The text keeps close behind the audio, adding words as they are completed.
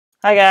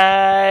Hi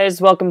guys,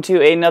 welcome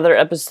to another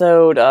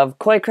episode of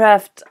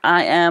CoyCraft.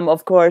 I am,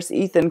 of course,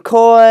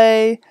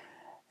 EthanCoy,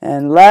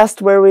 and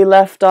last where we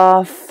left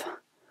off,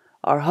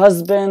 our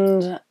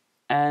husband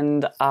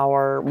and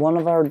one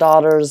of our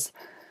daughters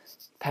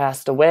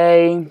passed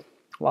away,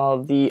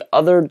 while the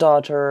other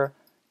daughter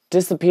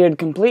disappeared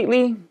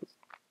completely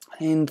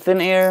in thin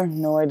air.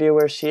 No idea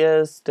where she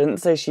is. Didn't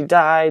say she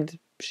died,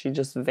 she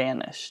just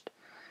vanished.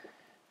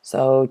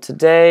 So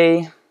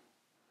today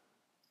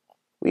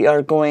we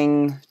are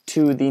going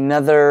to the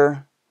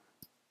Nether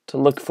to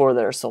look for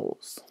their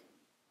souls.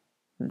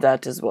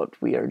 That is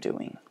what we are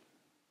doing.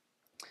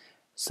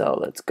 So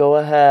let's go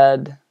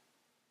ahead.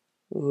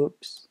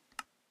 Let's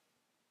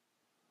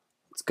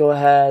go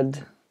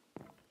ahead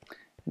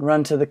and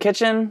run to the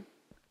kitchen,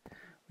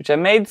 which I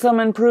made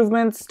some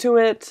improvements to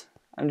it.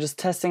 I'm just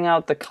testing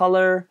out the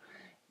color.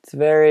 It's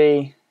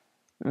very,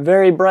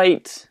 very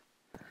bright,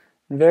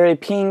 very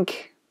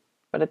pink,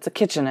 but it's a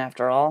kitchen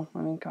after all. I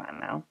mean, come on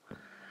now.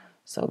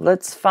 So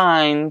let's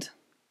find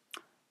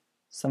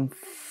some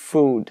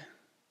food.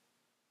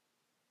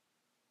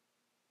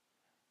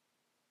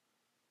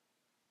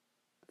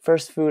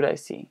 First food I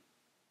see.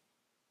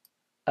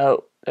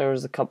 Oh, there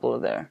was a couple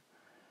of there.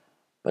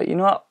 But you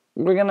know what?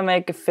 We're gonna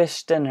make a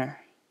fish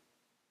dinner.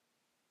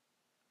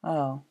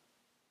 Oh.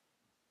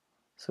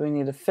 So we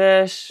need a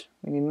fish,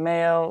 we need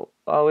mayo.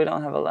 Oh, we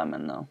don't have a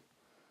lemon though.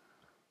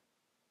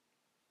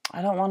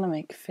 I don't want to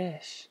make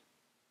fish.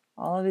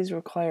 All of these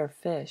require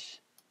fish.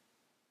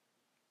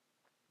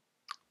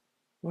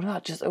 What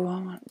about I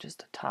want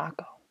just a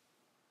taco.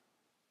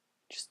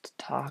 Just a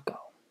taco.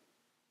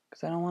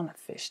 Because I don't want a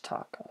fish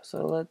taco.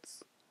 So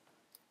let's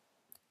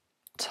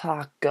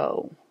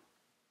taco.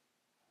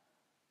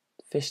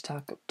 Fish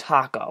taco.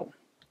 Taco.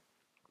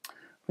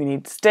 We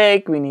need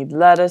steak, we need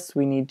lettuce,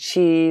 we need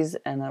cheese,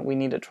 and we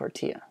need a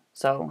tortilla.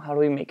 So how do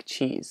we make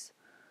cheese?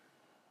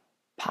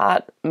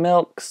 Pot,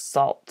 milk,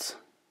 salt.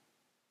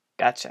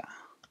 Gotcha.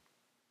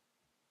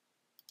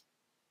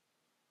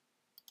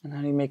 And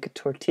how do you make a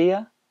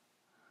tortilla?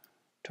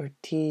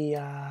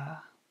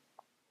 Tortilla.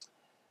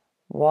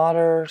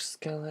 Water,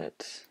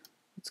 skillet.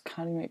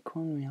 How do you make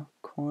cornmeal?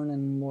 Corn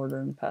and mortar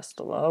and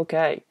pestle.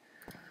 Okay.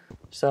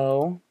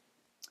 So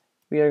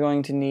we are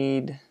going to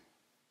need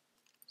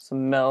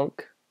some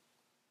milk.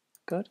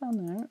 Go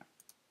down there.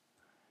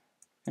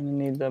 We're going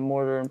to need the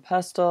mortar and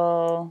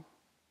pestle.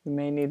 We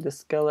may need the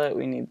skillet.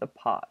 We need the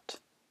pot.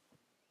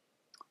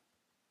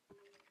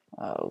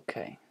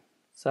 Okay.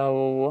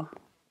 So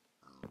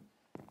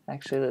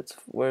actually,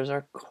 where's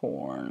our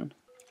corn?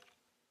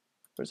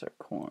 Where's our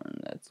corn?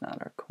 That's not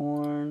our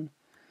corn.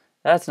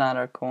 That's not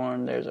our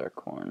corn. There's our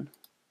corn.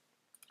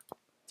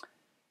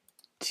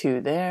 2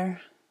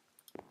 there.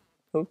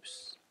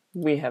 Oops.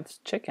 We have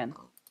chicken.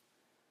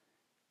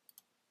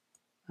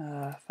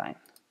 Fine.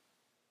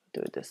 Do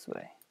it this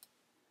way.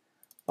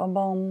 Boom,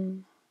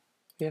 boom.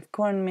 We have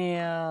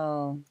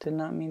cornmeal. Did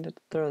not mean to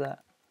throw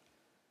that.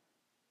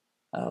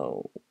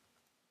 Oh.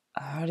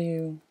 How do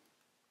you...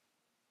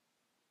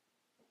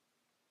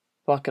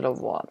 Bucket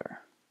of water.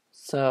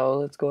 So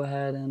let's go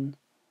ahead and...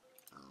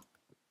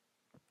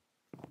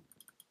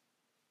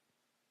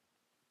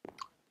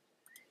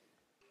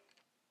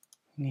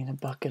 We need a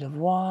bucket of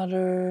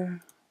water.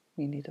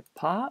 We need a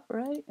pot,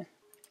 right?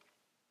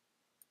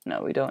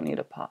 No, we don't need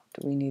a pot.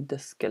 We need the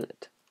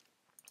skillet.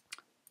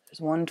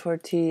 There's 1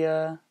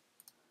 tortilla.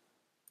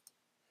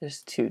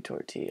 There's 2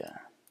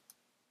 tortilla.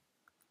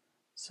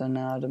 So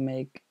now to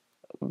make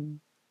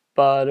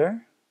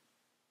butter.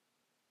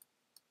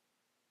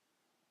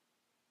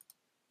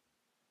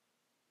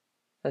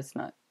 That's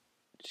not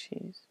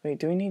cheese. Wait,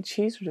 do we need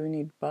cheese or do we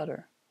need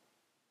butter?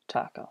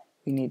 Taco.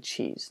 We need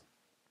cheese.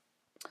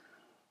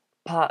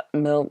 Pot,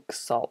 milk,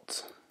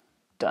 salt.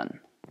 Done.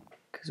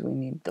 Because we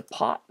need the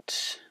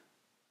pot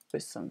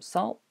with some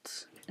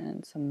salt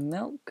and some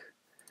milk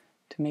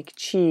to make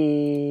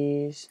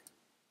cheese.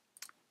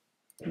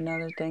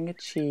 Another thing of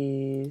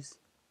cheese.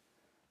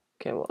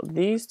 Okay, well,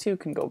 these 2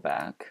 can go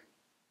back.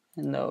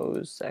 And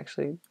those,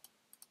 actually,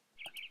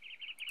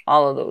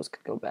 all of those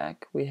could go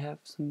back. We have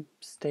some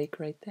steak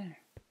right there.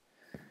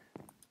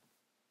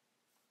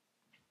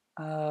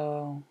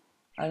 Oh,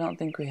 I don't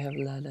think we have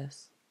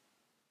lettuce.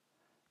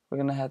 We're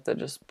gonna have to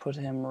just put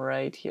him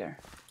right here.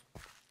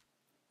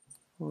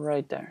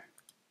 Right there.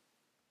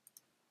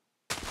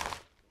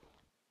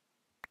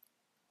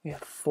 We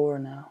have 4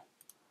 now.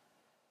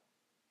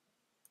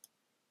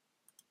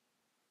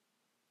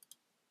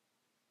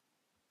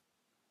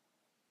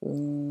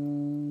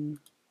 Boom.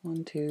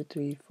 1, 2,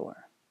 3, 4.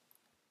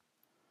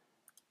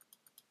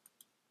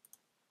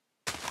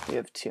 We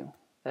have 2.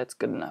 That's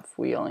good enough.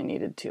 We only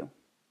needed 2.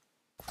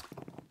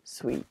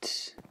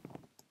 Sweet.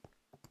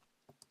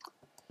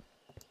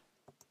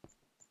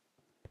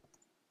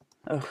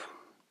 Oh,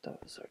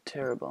 those are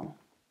terrible.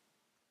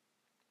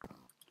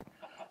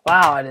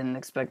 Wow, I didn't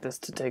expect this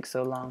to take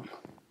so long.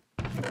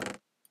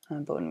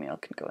 Bone meal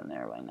can go in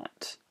there, why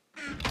not?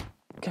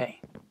 Okay.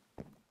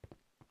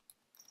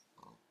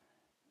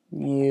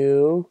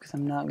 You, because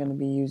I'm not going to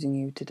be using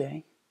you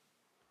today.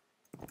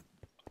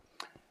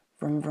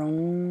 Vroom,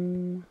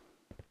 vroom.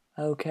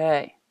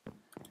 Okay.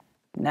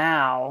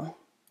 Now,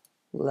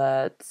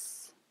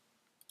 let's...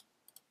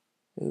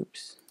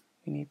 Oops.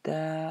 We need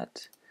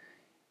that.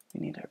 We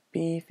need our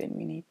beef and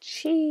we need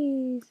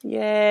cheese.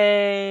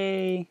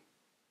 Yay!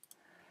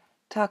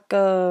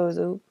 Tacos.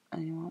 Oop, I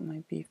want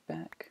my beef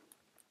back.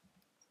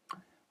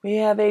 We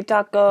have a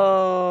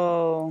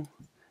taco.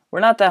 We're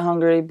not that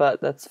hungry,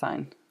 but that's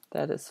fine.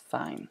 That is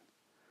fine.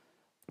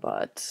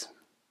 But,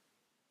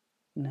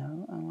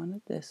 no, I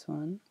wanted this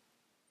one.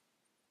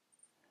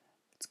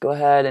 Let's go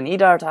ahead and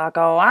eat our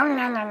taco.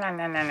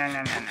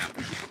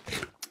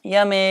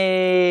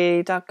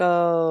 Yummy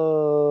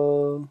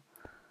taco.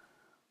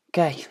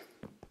 Okay.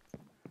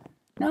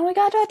 Now we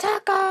got a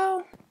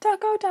taco.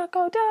 Taco,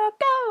 taco,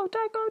 taco,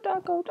 taco,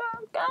 taco,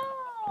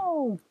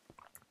 taco.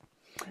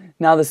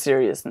 Now the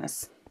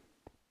seriousness.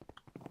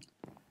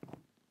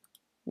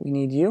 We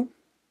need you.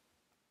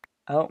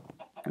 Oh,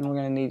 and we're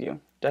gonna need you.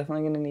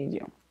 Definitely gonna need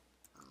you.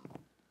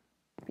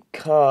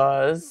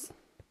 Because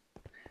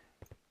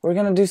we're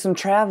gonna do some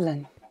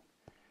traveling.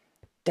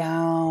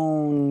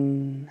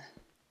 Down.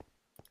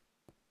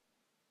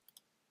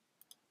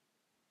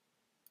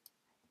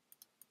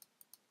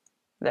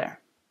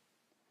 There.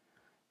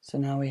 So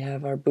now we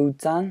have our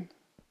boots on.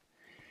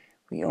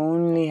 We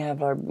only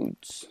have our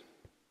boots.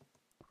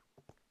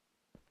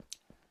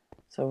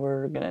 So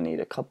we're gonna need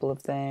a couple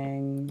of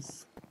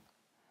things.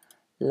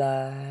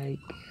 Like,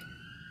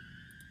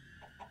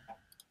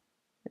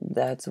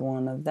 that's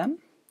one of them.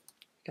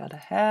 Got a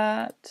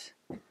hat.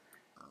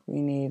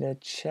 We need a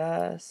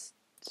chest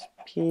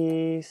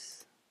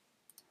piece.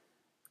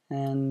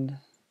 And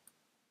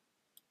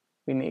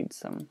we need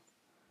some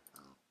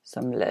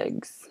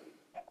legs.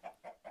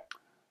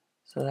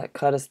 So that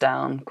cut us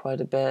down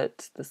quite a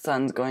bit. The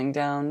sun's going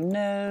down.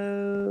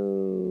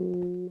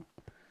 No.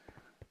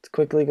 Let's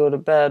quickly go to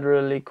bed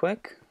really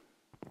quick.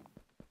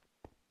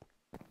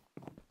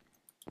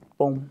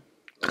 Boom.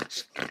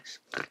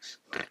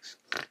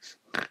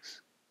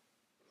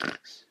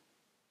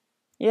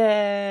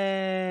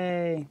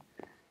 Yay!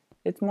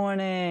 It's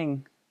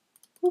morning.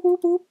 Whoop,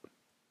 whoop, whoop.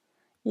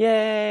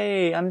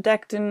 Yay! I'm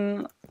decked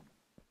in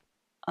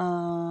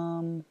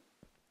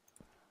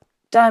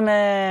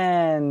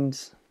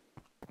diamonds.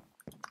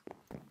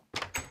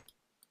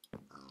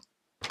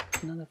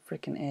 Another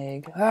freaking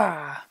egg.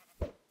 Ah!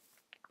 I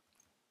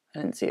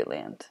didn't see it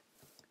land.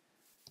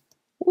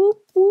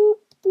 Whoop, whoop,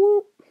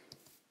 whoop.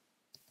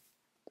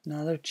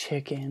 Another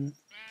chicken.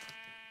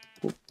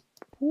 Whoop,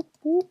 whoop,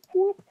 whoop,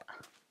 whoop.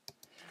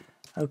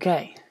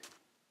 Okay.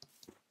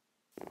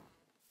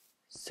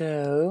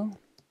 So,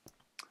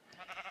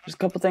 there's a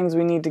couple things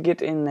we need to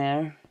get in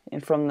there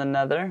and from the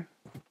Nether.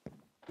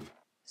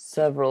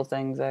 Several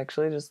things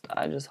actually.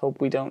 I just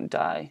hope we don't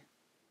die.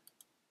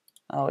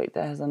 Oh wait,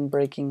 that has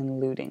unbreaking and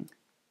looting.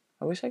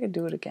 I wish I could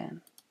do it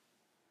again.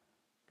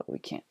 But we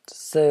can't.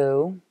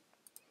 So,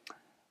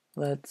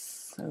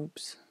 let's,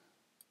 oops.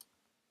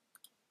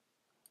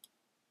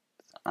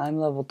 I'm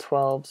level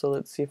 12, so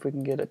let's see if we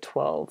can get a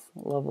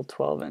level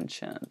 12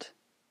 enchant.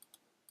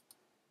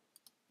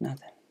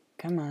 Nothing.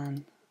 Come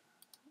on.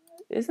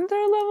 Isn't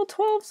there a level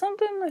 12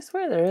 something? I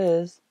swear there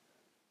is.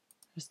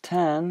 There's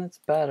 10, that's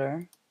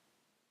better.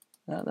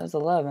 There's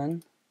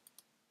 11.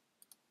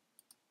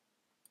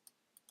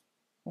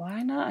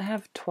 Why not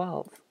have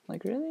 12?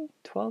 Like, really?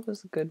 12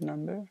 is a good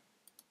number.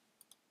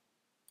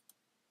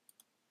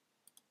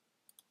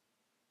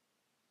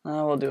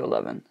 We'll do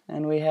 11.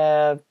 And we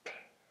have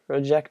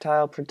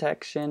projectile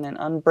protection and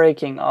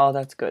unbreaking. Oh,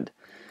 that's good.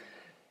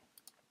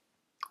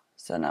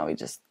 So now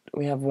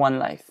we have one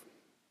life.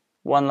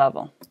 One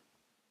level.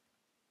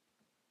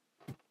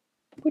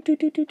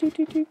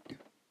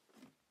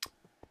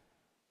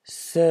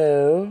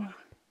 So,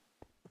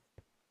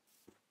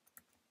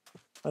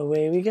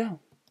 away we go.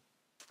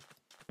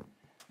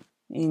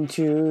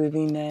 Into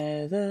the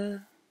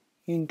Nether,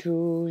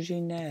 into the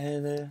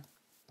Nether.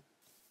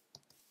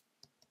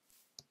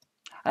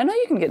 I know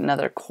you can get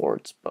Nether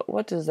quartz, but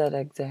what does that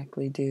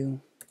exactly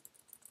do?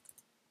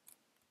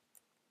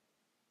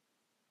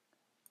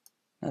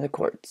 Nether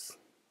quartz.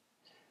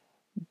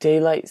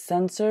 Daylight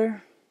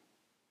sensor,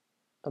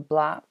 a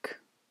block,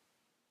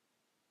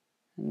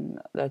 and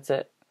that's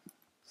it.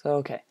 So,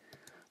 okay.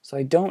 So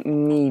I don't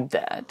need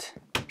that.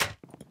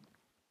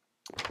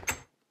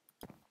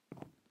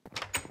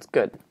 It's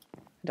good.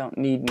 I don't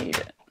need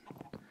it.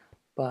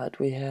 But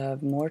we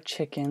have more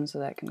chicken, so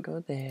that can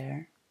go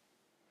there.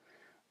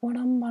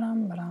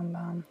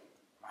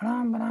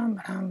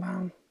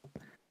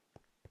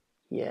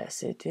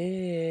 Yes, it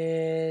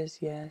is.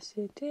 Yes,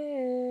 it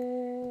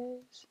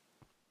is.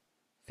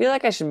 I feel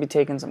like I should be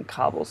taking some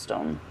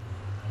cobblestone.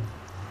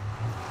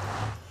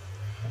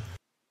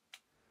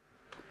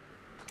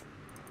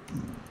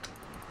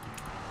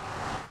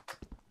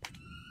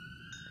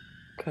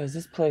 Because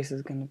this place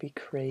is going to be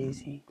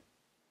crazy.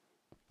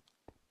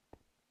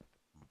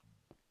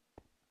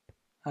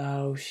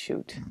 Oh,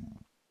 shoot.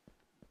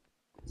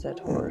 Is that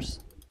horse?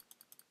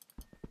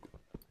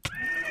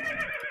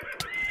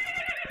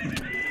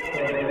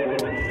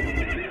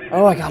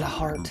 Oh, I got a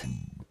heart.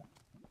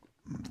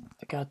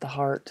 got the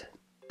heart.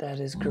 That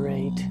is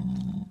great.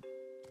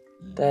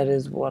 That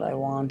is what I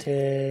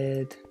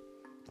wanted.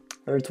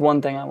 Or it's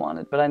one thing I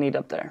wanted, but I need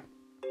up there.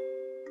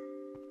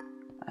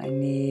 I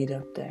need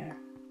up there.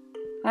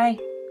 Hi.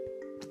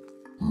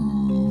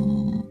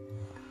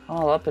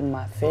 All up in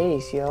my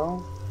face,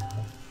 yo.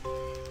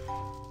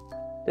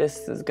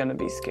 This is gonna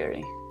be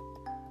scary.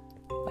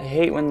 I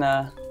hate when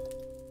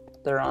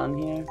they're on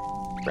here.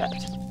 Rat.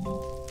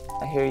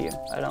 I hear you.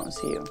 I don't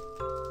see you.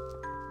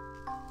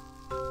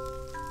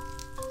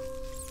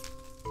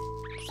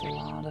 It's a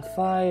lot of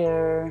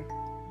fire.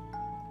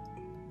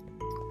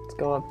 Let's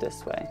go up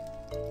this way.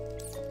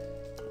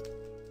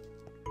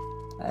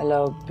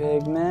 Hello,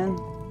 pigman.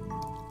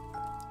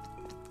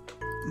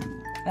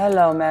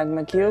 Hello,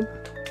 magma cube.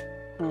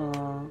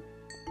 Aww.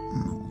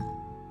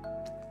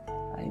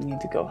 I need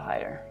to go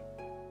higher.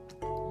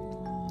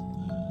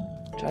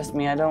 Trust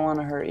me, I don't want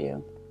to hurt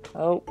you.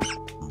 Oh.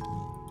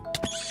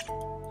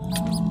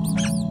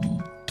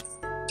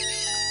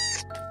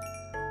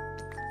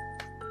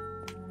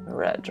 The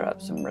rat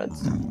dropped some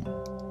redstone.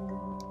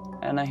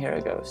 And I hear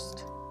a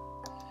ghost.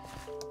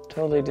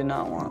 Totally do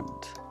not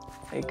want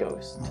a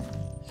ghost.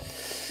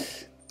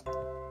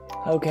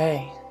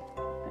 Okay.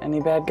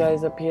 Any bad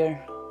guys up here?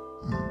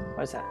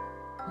 What's that?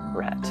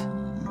 Rat.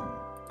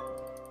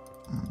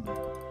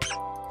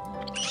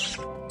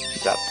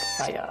 Drop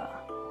fire.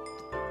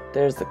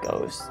 There's the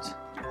ghost.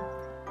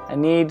 I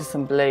need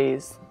some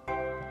blaze.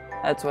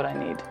 That's what I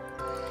need.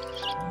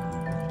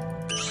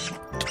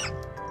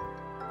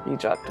 You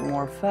dropped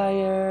more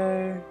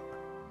fire.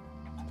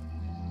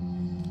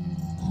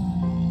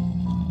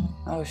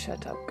 Oh,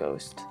 shut up,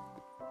 ghost.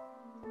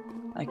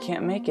 I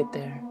can't make it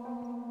there.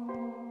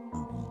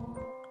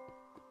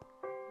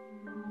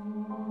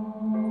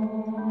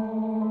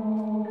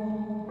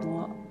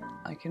 Well,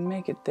 I can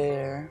make it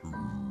there.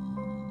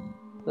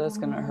 That's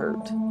gonna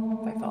hurt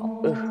if I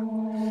fall.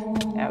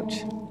 Ugh.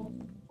 Ouch.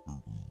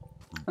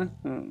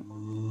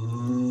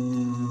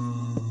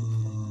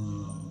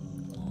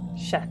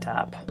 Shut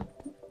up.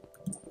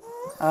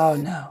 Oh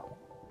no.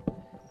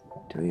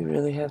 Do we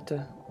really have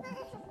to?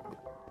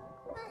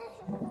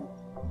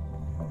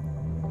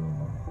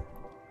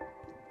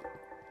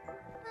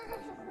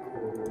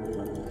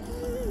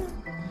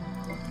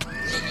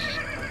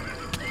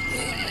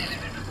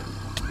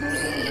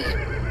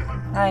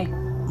 Hi.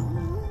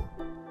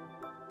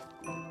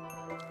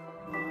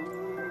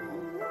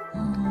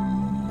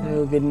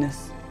 Oh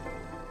goodness.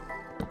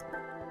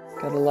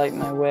 Gotta light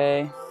my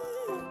way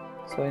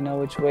so I know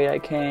which way I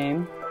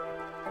came.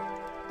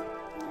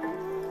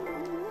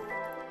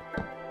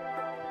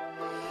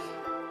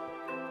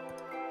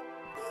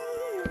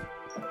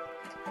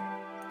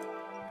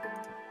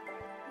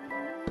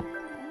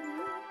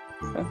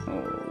 Oh,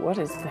 what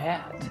is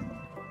that?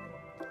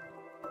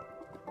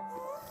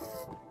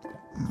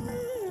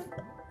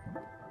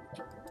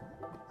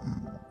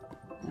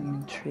 I'm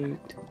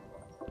intrigued.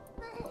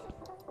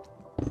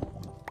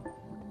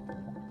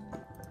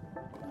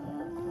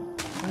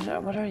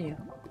 What are you?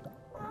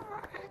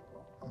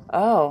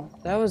 Oh,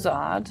 that was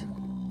odd.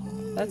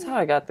 That's how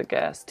I got the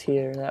gas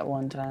tier that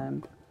one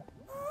time.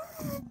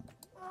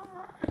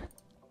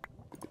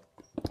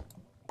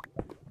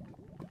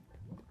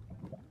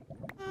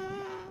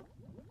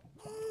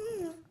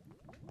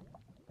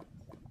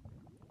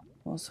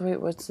 Well, so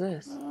wait, what's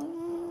this?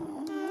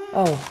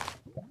 Oh.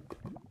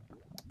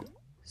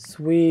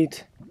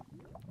 Sweet.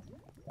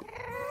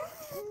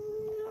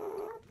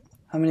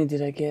 How many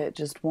did I get?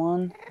 Just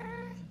one?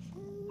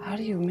 How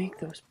do you make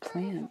those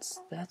plants?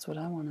 That's what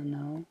I want to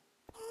know.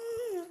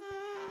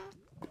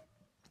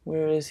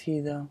 Where is he,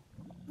 though?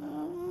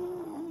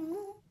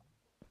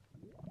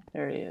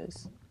 There he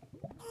is.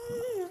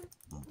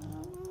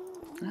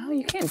 No,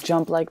 you can't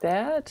jump like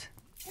that.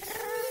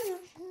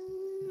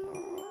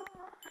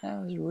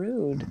 That was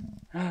rude.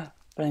 But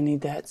I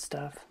need that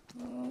stuff.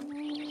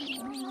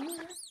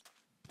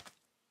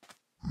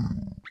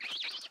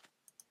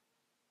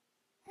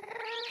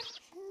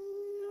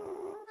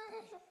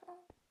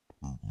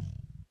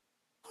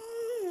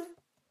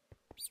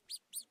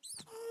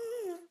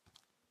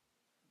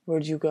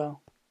 Where'd you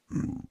go?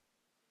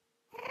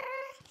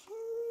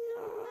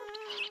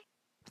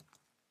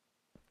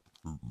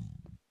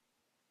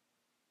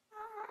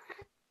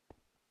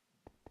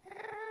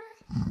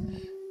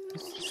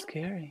 This is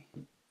scary.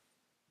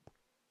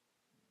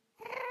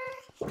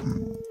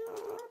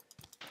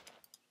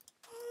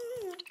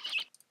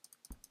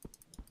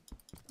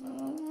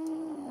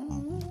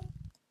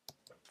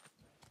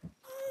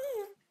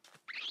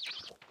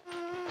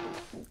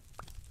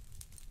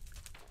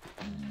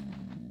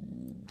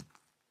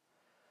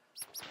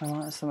 I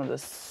want some of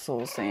this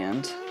soul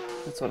sand.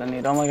 That's what I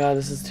need. Oh my god,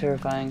 this is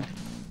terrifying.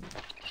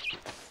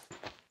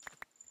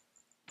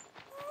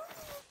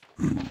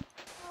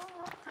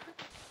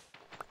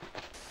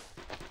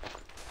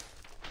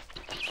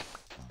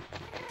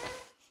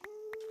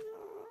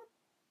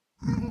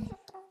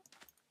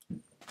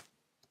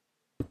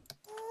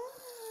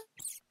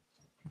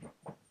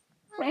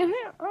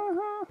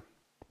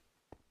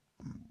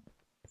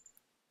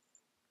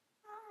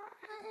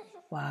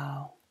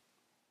 Wow.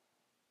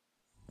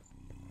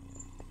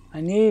 I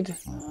need...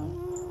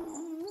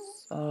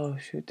 Oh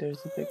shoot,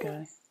 there's a big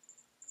guy.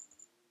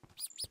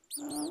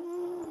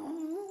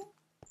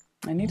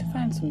 I need to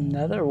find some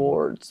Nether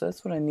Warts.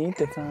 That's what I need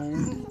to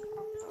find.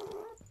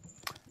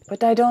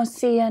 But I don't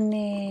see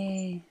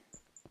any.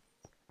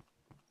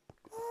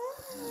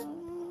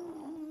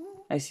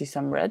 I see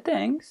some red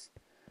things.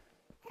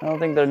 I don't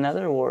think they're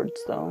Nether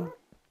Warts though.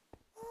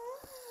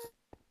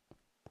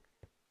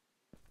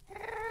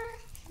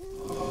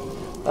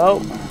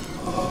 Oh.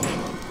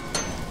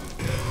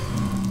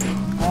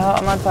 Oh,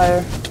 I'm on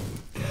fire.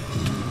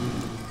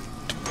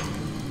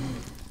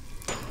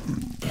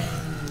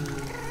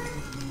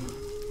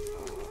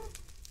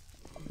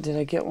 Did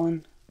I get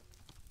one?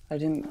 I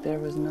didn't, there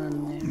was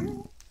none there.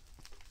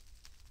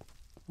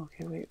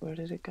 Okay, wait, where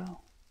did it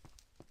go?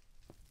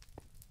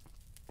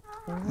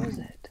 Where was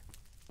it?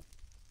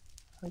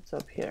 It's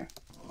up here.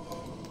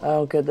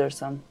 Oh, good, there's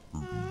some.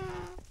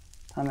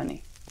 How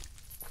many?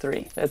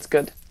 3, that's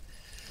good.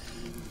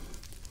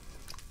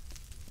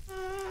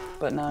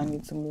 But now I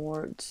need some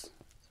warts.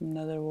 Some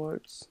Nether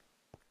Warts.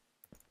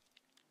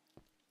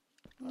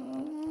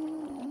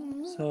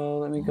 So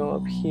let me go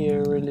up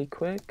here really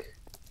quick.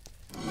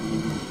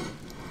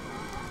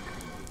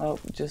 Oh,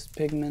 just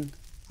pigmen.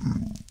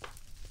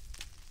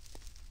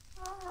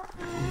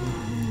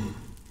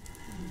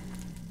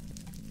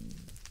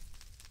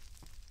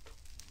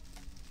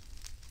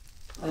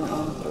 I didn't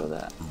want to throw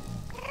that.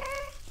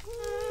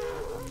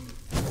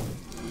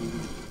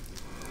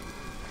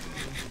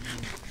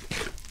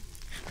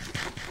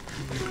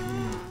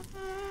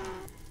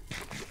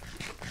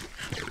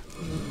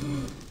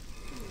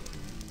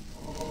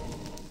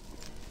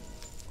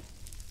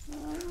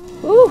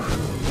 Woo!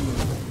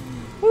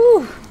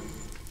 Woo!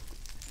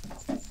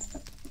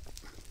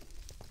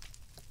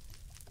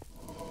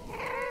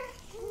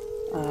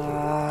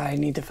 I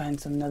need to find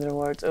some Nether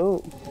Warts.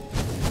 Oh.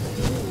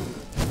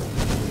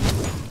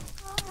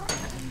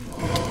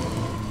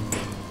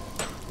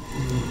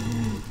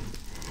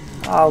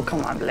 Oh,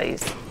 come on,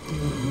 Blaze.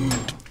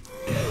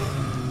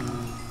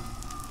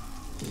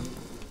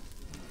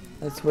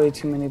 That's way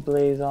too many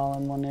Blaze all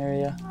in one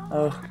area.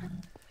 Oh.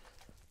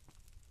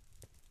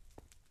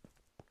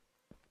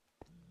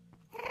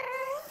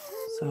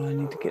 So I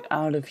need to get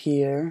out of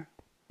here.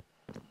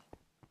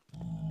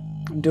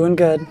 I'm doing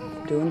good.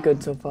 Doing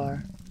good so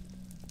far.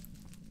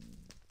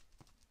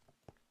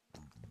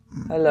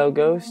 Hello,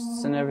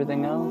 ghosts and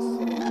everything else.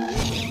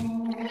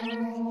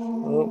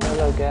 Oh,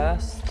 hello,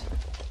 ghast.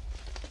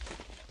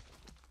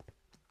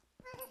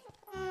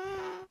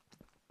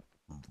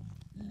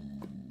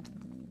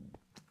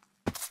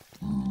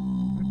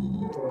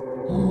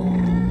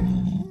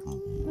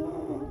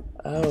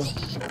 Oh,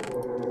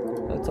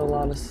 that's a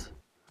lot of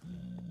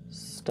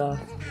stuff.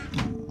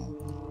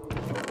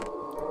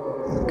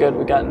 Good,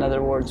 we got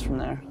Nether Warts from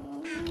there.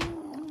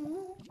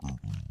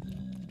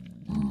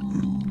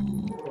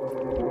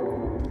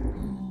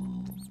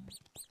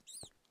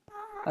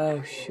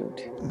 Oh,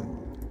 shoot.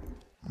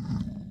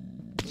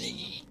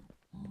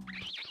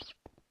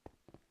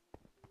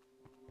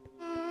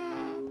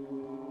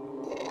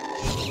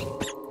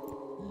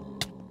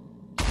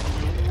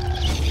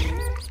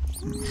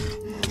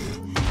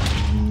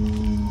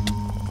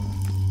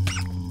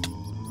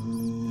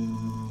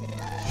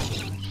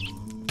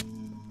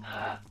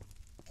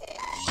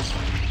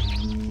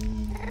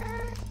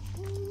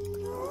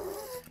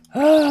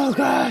 Oh,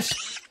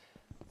 gosh!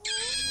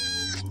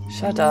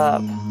 Shut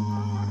up.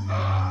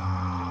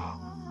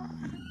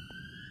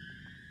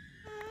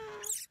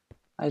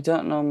 I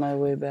don't know my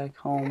way back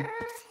home.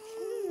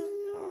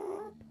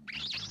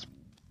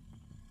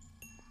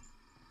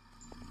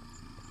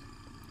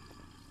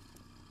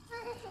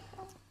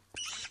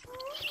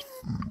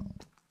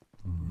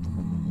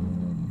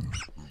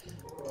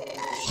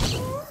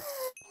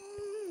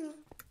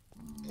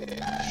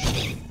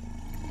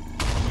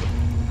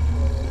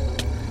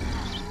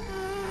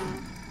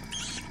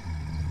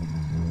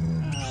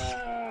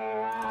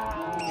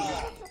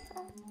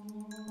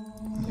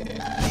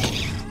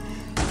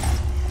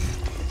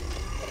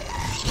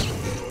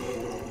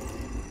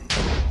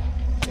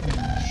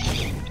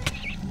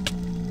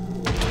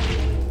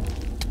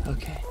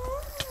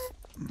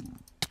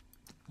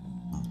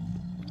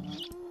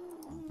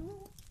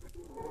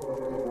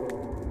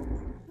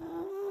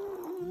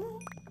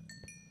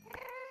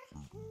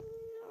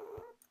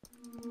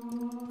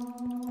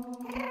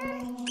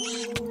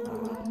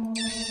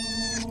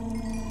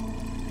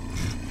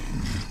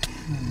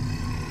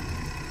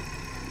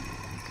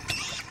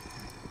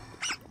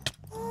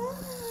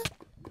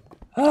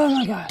 Oh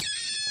my god.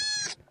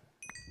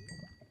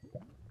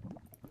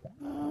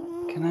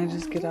 Can I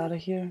just get out of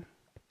here?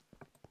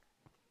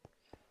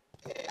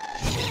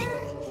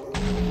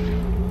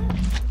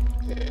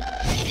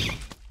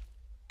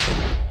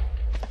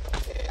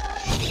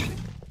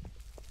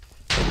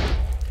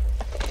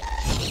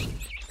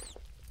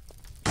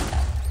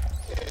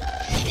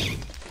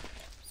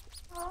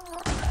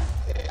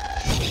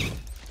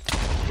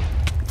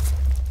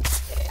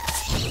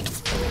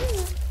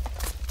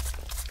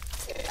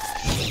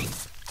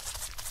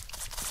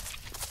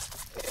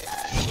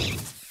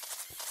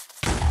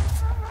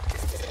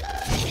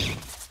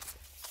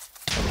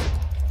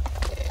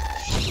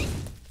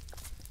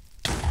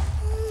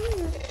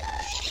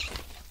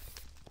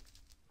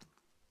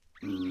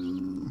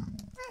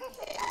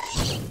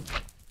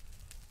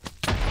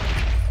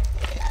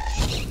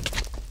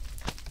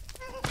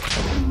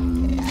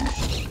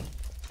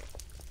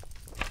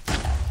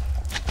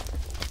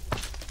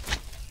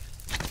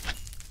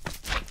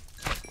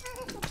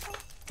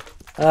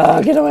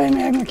 Get away,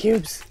 magma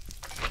cubes.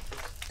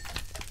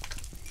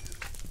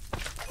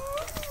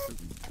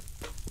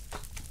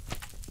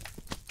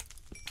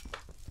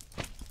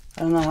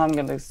 I don't know how I'm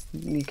gonna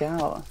sneak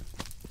out.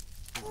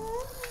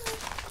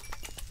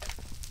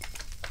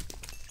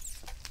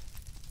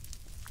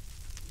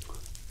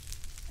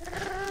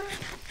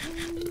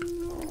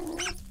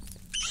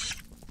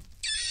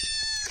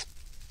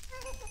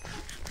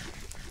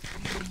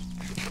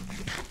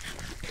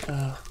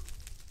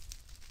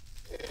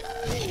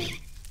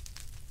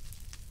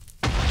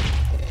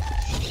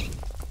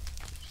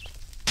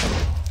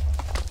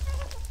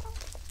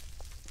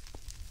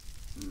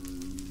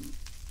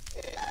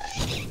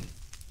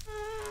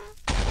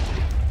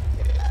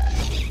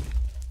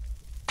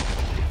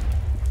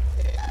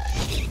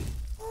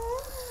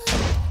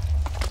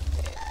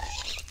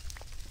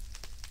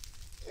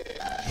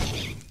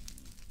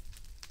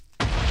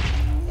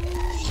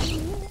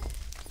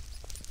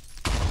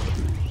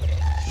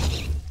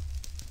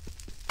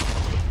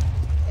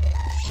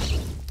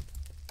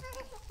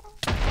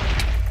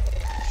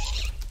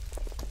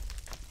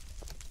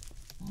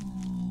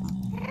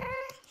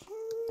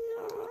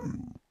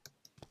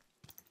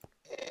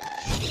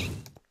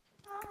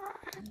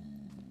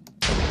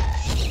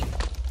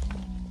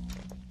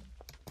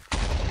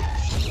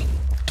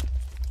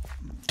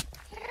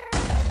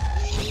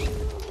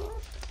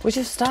 Would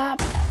you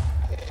stop?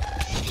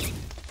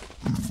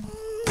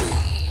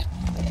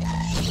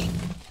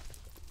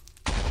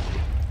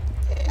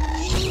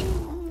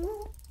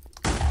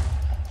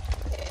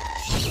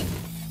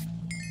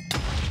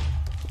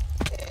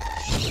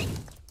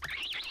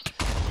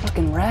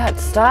 Fucking rat,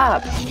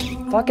 stop!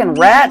 Fucking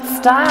rat,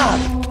 stop!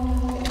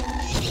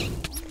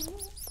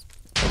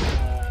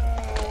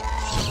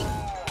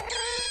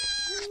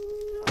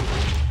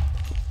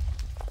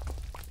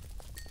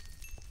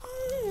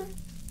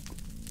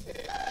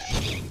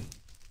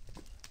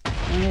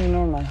 I don't even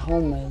know where my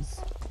home is.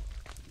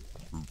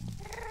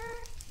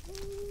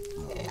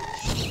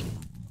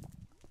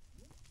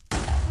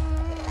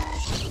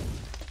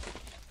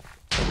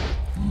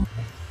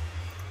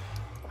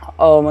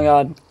 Oh my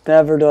god,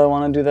 never do I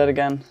want to do that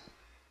again.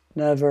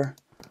 Never.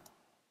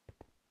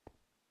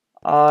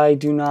 I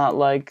do not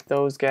like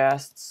those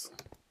ghasts.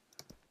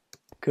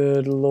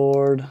 Good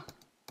lord.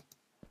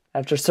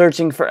 After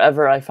searching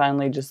forever, I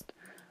finally just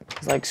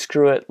was like,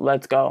 screw it,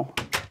 let's go.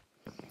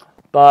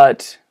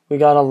 But we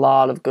got a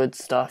lot of good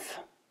stuff.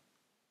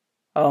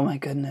 Oh my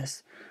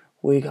goodness.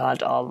 We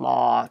got a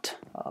lot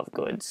of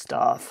good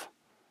stuff.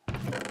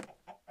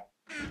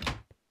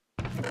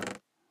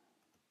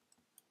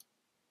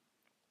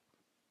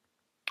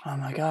 Oh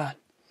my god.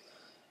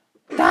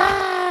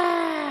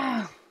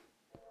 Ah!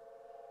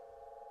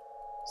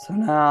 So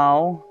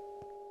now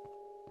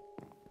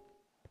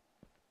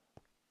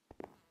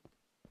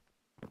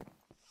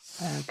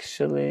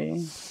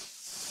actually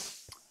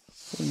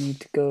we need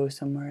to go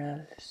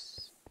somewhere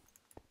else.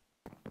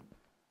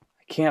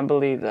 I can't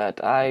believe that.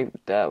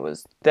 That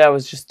was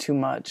just too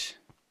much.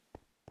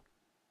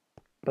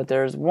 But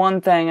there's one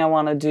thing I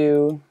want to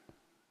do.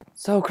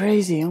 So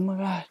crazy. Oh my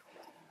god.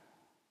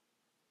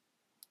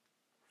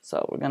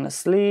 So we're gonna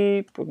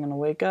sleep, we're gonna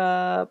wake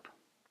up,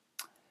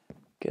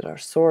 get our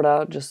sword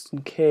out just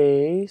in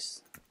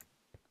case.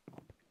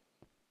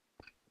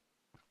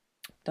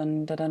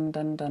 Dun dun dun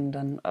dun dun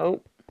dun.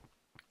 Oh,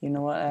 you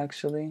know what,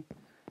 actually?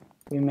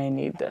 We may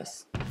need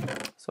this.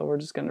 So we're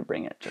just gonna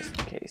bring it just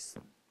in case.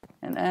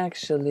 And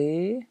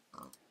actually,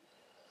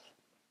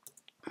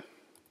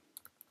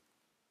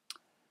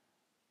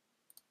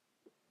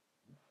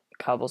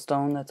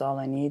 cobblestone, that's all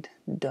I need.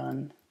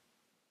 Done.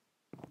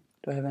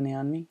 Do I have any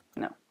on me?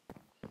 No.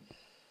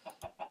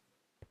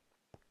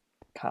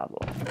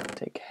 Cobble.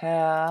 Take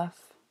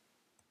half.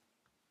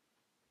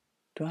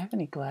 Do I have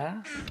any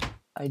glass?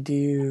 I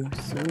do.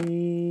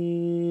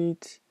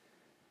 Sweet.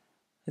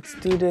 Let's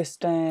do this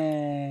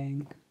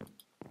thing.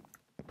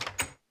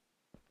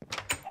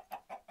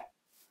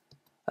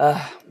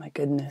 My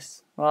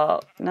goodness.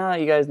 Well, now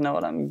you guys know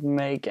what I'm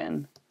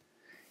making.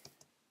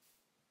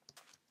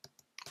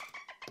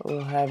 But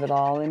we'll have it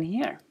all in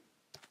here.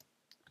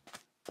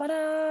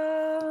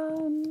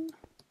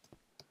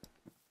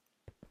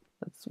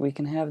 We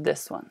can have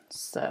this one.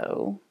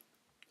 So,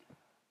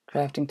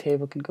 crafting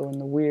table can go in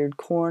the weird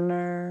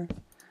corner.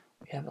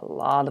 We have a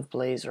lot of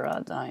blaze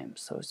rods. I am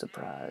so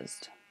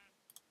surprised.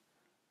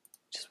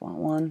 Just want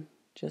one.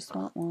 Just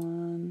want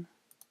one.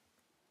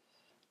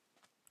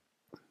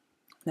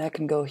 That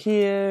can go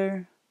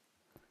here.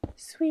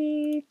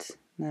 Sweet.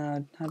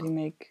 Now, how do you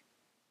make...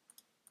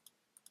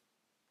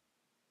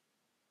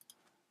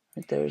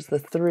 Right there's the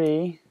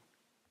 3.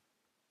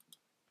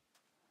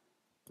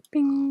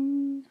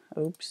 Bing.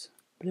 Oops.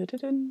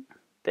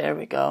 There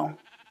we go.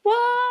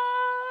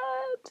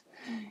 What?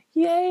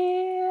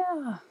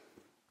 Yeah.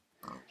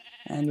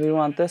 And we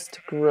want this to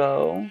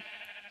grow.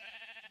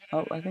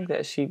 Oh, I think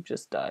that sheep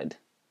just died.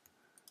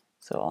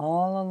 So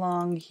all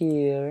along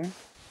here,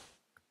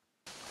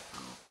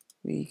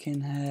 we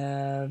can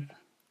have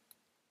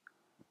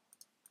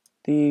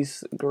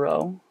these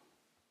grow.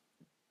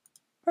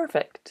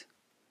 Perfect.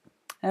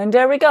 And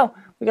there we go.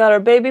 We got our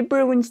baby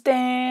brewing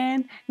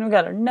stand, and we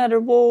got our Nether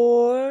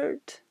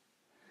Wart.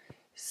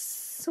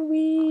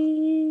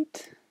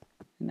 Sweet.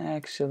 And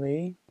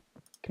actually,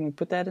 can we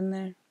put that in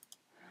there?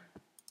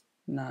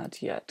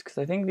 Not yet, because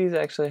I think these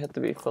actually have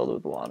to be filled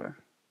with water.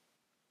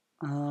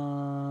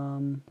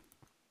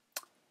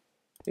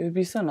 It would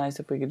be so nice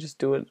if we could just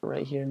do it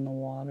right here in the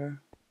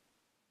water.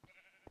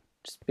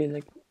 Just be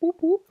like, whoop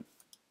whoop.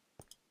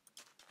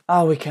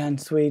 Oh, we can,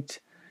 sweet.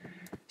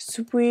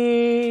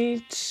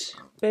 Sweet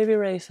baby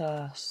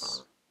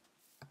racehorse.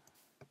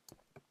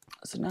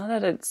 So now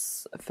that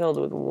it's filled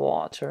with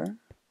water,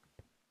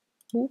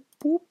 whoop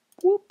whoop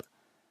whoop.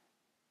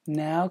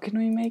 Now can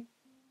we make?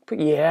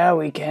 Yeah,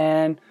 we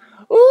can.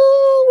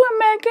 Ooh, we're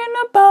making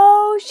a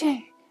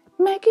potion.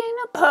 Making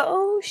a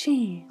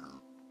potion.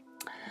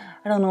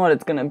 I don't know what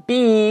it's gonna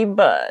be,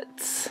 but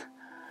it's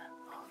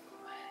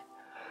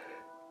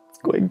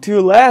going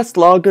to last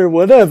longer,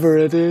 whatever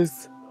it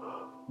is.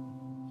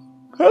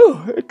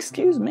 Oh,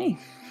 excuse me.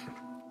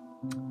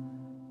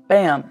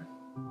 Bam.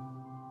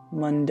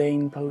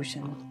 Mundane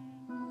potion.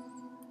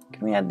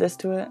 Can we add this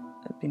to it?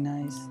 That'd be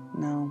nice.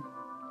 No.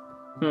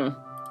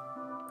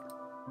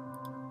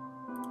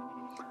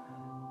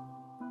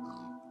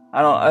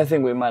 I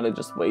think we might have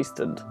just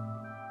wasted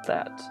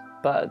that,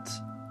 but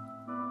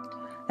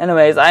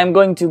anyways, I'm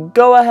going to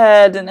go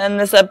ahead and end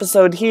this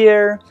episode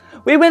here.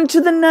 We went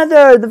to the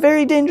Nether, the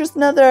very dangerous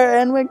Nether,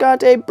 and we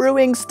got a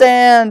brewing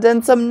stand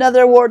and some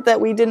Nether Wart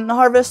that we didn't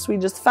harvest. We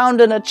just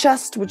found in a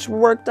chest, which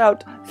worked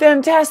out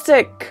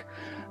fantastic.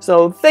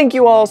 So thank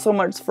you all so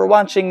much for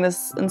watching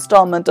this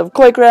installment of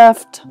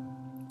CoyCraft.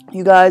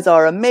 You guys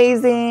are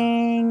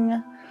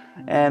amazing.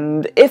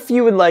 And if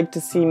you would like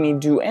to see me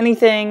do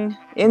anything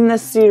in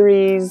this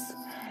series,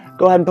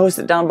 go ahead and post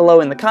it down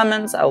below in the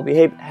comments. I will be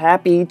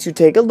happy to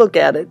take a look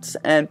at it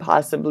and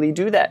possibly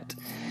do that.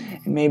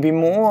 Maybe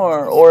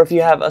more. Or if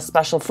you have a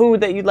special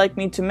food that you'd like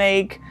me to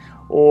make,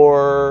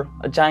 or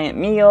a giant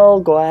meal,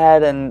 go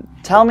ahead and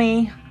tell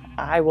me.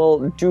 I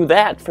will do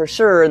that for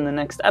sure in the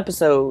next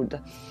episode.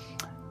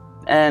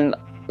 And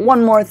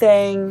one more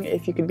thing,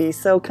 if you could be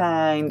so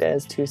kind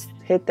as to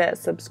hit that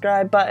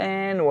subscribe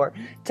button or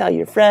tell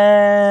your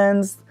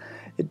friends.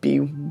 It'd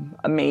be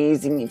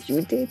amazing if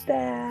you did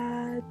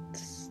that.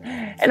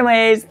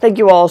 Anyways, thank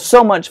you all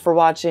so much for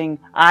watching.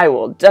 I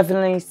will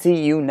definitely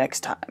see you next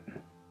time.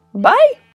 Bye!